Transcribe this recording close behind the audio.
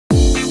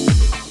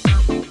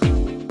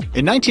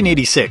In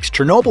 1986,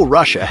 Chernobyl,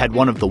 Russia had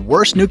one of the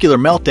worst nuclear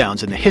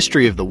meltdowns in the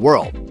history of the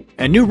world,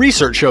 and new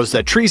research shows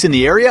that trees in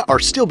the area are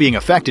still being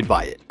affected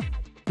by it.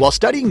 While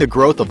studying the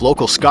growth of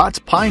local Scots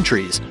pine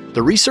trees,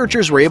 the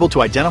researchers were able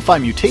to identify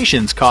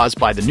mutations caused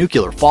by the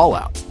nuclear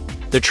fallout.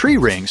 The tree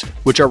rings,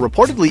 which are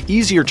reportedly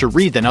easier to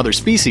read than other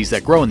species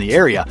that grow in the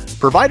area,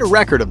 provide a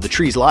record of the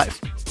tree's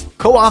life.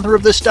 Co-author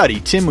of the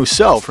study, Tim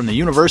Mousseau from the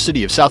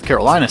University of South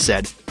Carolina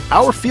said,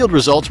 "Our field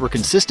results were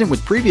consistent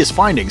with previous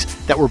findings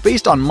that were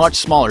based on much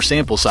smaller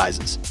sample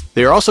sizes.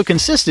 They are also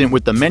consistent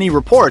with the many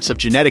reports of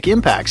genetic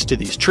impacts to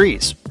these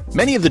trees.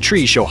 Many of the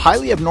trees show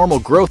highly abnormal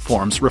growth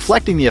forms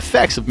reflecting the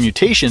effects of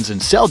mutations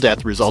and cell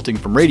death resulting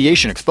from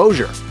radiation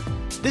exposure."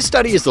 This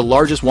study is the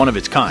largest one of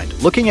its kind,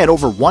 looking at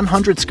over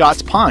 100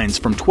 Scots pines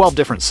from 12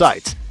 different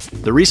sites.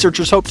 The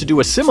researchers hope to do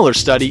a similar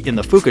study in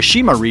the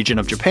Fukushima region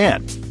of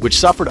Japan, which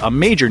suffered a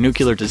major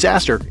nuclear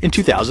disaster in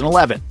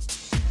 2011.